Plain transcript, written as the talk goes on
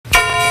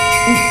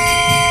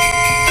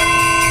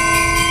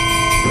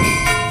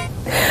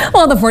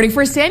Well, the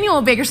 41st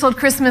annual Bakersfield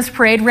Christmas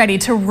Parade ready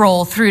to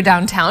roll through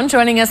downtown.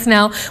 Joining us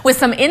now with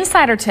some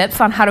insider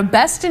tips on how to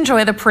best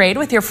enjoy the parade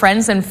with your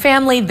friends and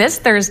family this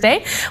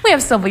Thursday. We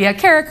have Sylvia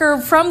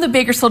Cariker from the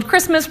Bakersfield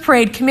Christmas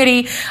Parade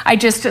Committee. I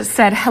just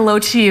said hello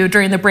to you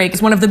during the break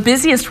as one of the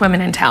busiest women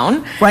in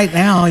town. Right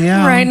now,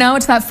 yeah. Right now,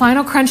 it's that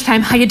final crunch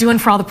time. How you doing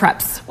for all the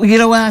preps? Well, you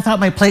know what? I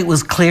thought my plate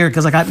was clear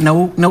because I got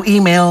no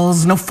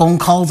emails, no phone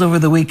calls over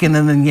the weekend,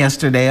 and then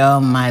yesterday. Oh,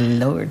 my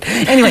Lord.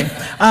 Anyway,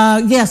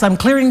 yes, I'm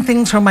clearing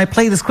things from my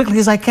plate as quickly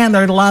as I can.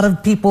 There are a lot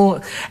of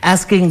people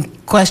asking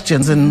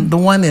questions, and the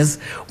one is,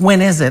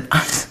 when is it?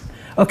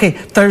 Okay,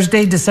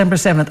 Thursday, December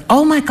 7th.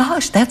 Oh my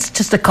gosh, that's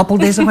just a couple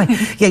days away.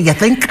 Yeah, you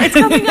think? It's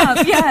coming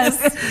up,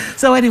 yes.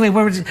 So anyway,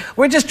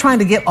 we're just trying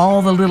to get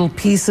all the little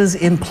pieces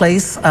in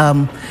place.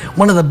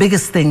 One of the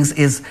biggest things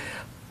is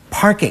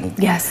parking.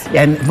 Yes.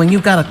 And when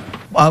you've got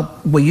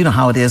well, you know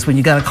how it is. When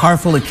you got a car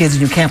full of kids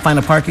and you can't find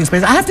a parking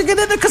space, I have to get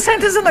in the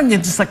Casentas, and you're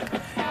just like,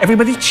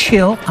 everybody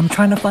chill. I'm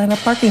trying to find a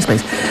parking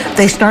space.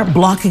 They start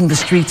blocking the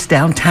streets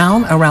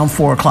downtown around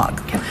 4 o'clock.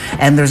 Okay.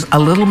 And there's a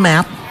little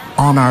map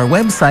on our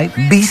website,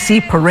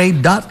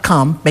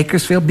 bcparade.com,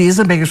 Bakersfield, B as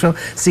in Bakersfield,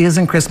 C as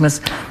in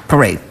Christmas,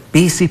 Parade,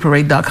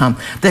 bcparade.com,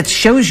 that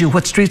shows you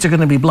what streets are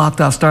going to be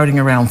blocked off starting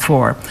around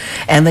 4.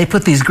 And they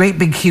put these great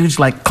big huge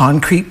like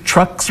concrete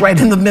trucks right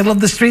in the middle of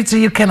the street so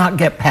you cannot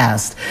get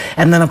past.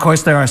 And then of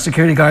course there are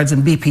security guards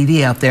and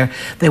BPD out there.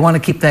 They want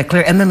to keep that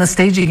clear. And then the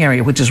staging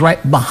area, which is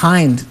right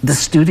behind the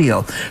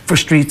studio for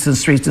streets and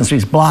streets and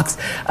streets blocks,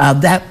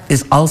 that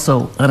is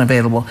also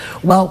unavailable.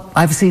 Well,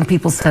 I've seen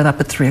people set up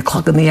at 3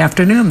 o'clock in the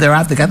afternoon. They're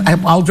out there.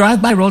 I'll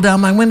drive by, roll down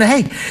my window.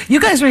 Hey,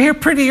 you guys are here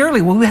pretty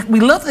early. Well, we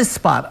love this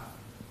spot.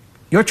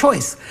 Your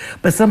choice.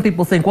 But some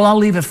people think, well, I'll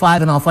leave at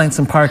 5 and I'll find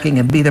some parking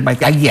and be there by,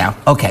 yeah,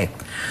 okay.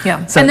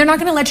 Yeah, so, and they're not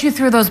going to let you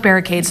through those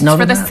barricades. No,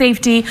 for the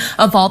safety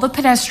of all the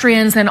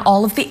pedestrians and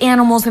all of the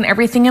animals and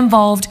everything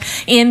involved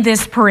in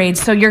this parade.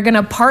 So you're going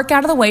to park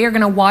out of the way. You're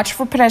going to watch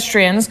for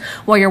pedestrians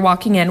while you're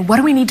walking in. What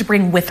do we need to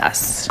bring with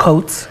us?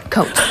 Coats.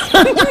 Coats.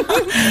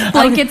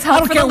 Blankets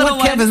help for the little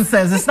ones. I don't care what Kevin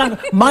says. It's not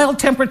mild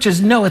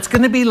temperatures. No, it's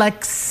going to be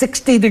like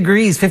 60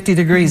 degrees, 50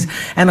 degrees.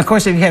 And of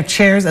course, if you have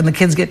chairs and the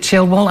kids get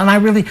chilled, well, and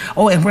and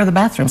where are the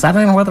bathrooms? I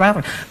don't even know where the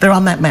bathrooms. They're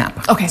on that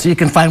map. Okay. So you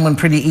can find one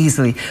pretty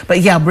easily.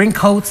 But yeah, bring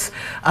coats.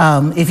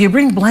 If you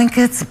bring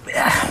blankets,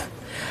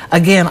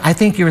 again, I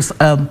think you're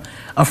a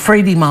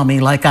fraidy mommy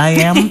like I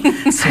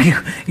am. So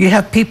you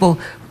have people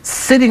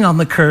sitting on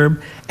the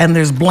curb and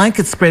there's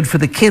blankets spread for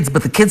the kids,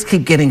 but the kids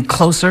keep getting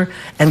closer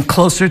and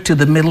closer to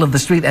the middle of the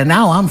street. And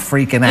now I'm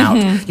freaking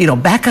out. You know,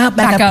 back up,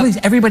 please.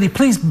 Everybody,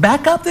 please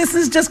back up. This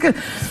is just good.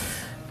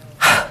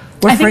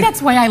 I think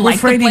that's why I like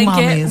the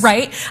blanket, mommies.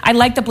 Right? I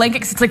like the blanket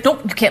because it's like,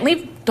 nope, you can't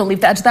leave. Don't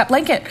leave the edge of that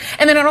blanket.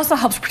 And then it also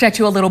helps protect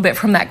you a little bit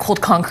from that cold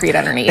concrete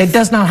underneath. It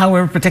does not,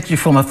 however, protect you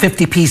from a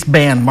 50-piece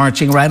band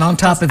marching right on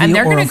top of you. And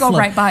they're going to go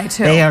right by,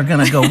 too. They are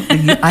going to go.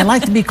 I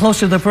like to be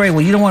closer to the parade. Well,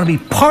 you don't want to be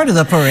part of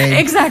the parade.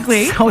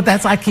 Exactly. So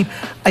that's, I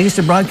used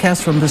to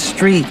broadcast from the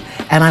street,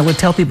 and I would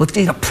tell people,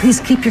 please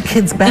keep your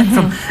kids back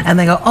from, and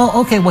they go,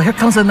 oh, okay, well, here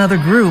comes another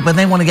group, and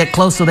they want to get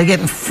close, so they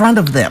get in front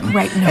of them.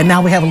 Right. And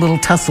now we have a little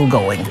tussle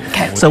going.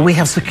 Okay. So we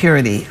have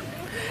security.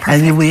 Perfect.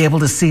 And you'll be able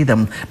to see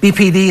them.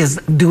 BPD is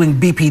doing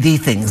BPD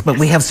things, but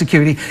we have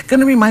security.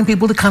 Going to remind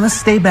people to kind of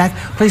stay back.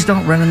 Please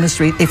don't run in the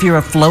street. If you're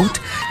afloat,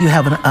 you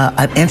have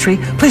an entry.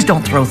 Please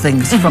don't throw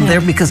things from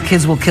there because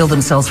kids will kill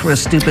themselves for a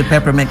stupid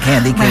peppermint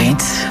candy cane.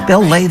 Right.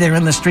 They'll lay there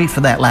in the street for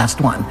that last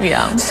one.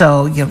 Yeah.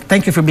 So,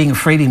 thank you for being a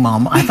fraidy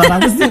mom. I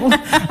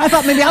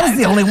thought maybe I was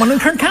the only one in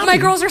Kern County. My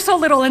girls are so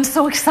little and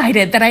so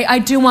excited that I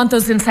do want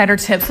those insider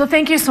tips. So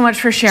thank you so much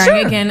for sharing.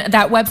 Sure. Again,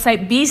 that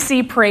website,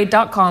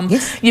 bcparade.com.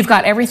 Yes. You've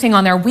got everything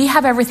on there. We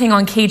have everything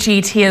on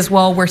KGT as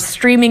well. We're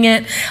streaming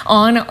it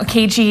on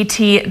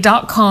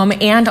kgt.com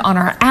and on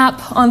our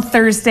app on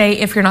Thursday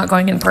if you're not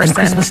going in person. And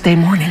Christmas Day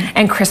morning.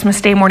 And Christmas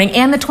Day morning.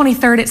 And the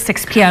 23rd at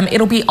 6 p.m.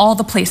 It'll be all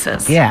the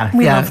places. Yeah.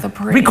 We love the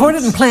parade. Record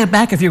it and play it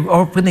back if you're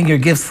opening your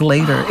gifts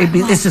later.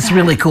 It's just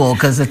really cool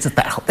because it's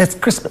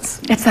Christmas.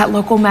 It's that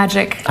local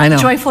magic. I know.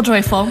 Joyful,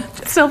 joyful.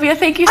 Sylvia,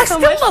 thank you so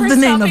much. I still love the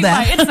name of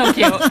that. It's so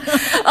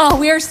cute. Oh,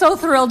 we are so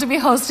thrilled to be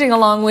hosting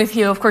along with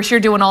you. Of course, you're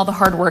doing all the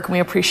hard work, and we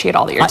appreciate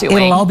all that you're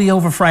doing. It'll all be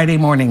over Friday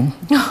morning.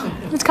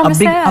 It's kind of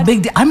sad.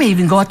 I may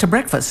even go out to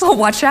breakfast. Oh,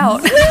 watch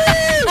out.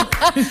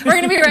 We're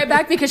going to be right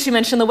back because she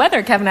mentioned the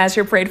weather. Kevin has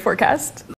your parade forecast.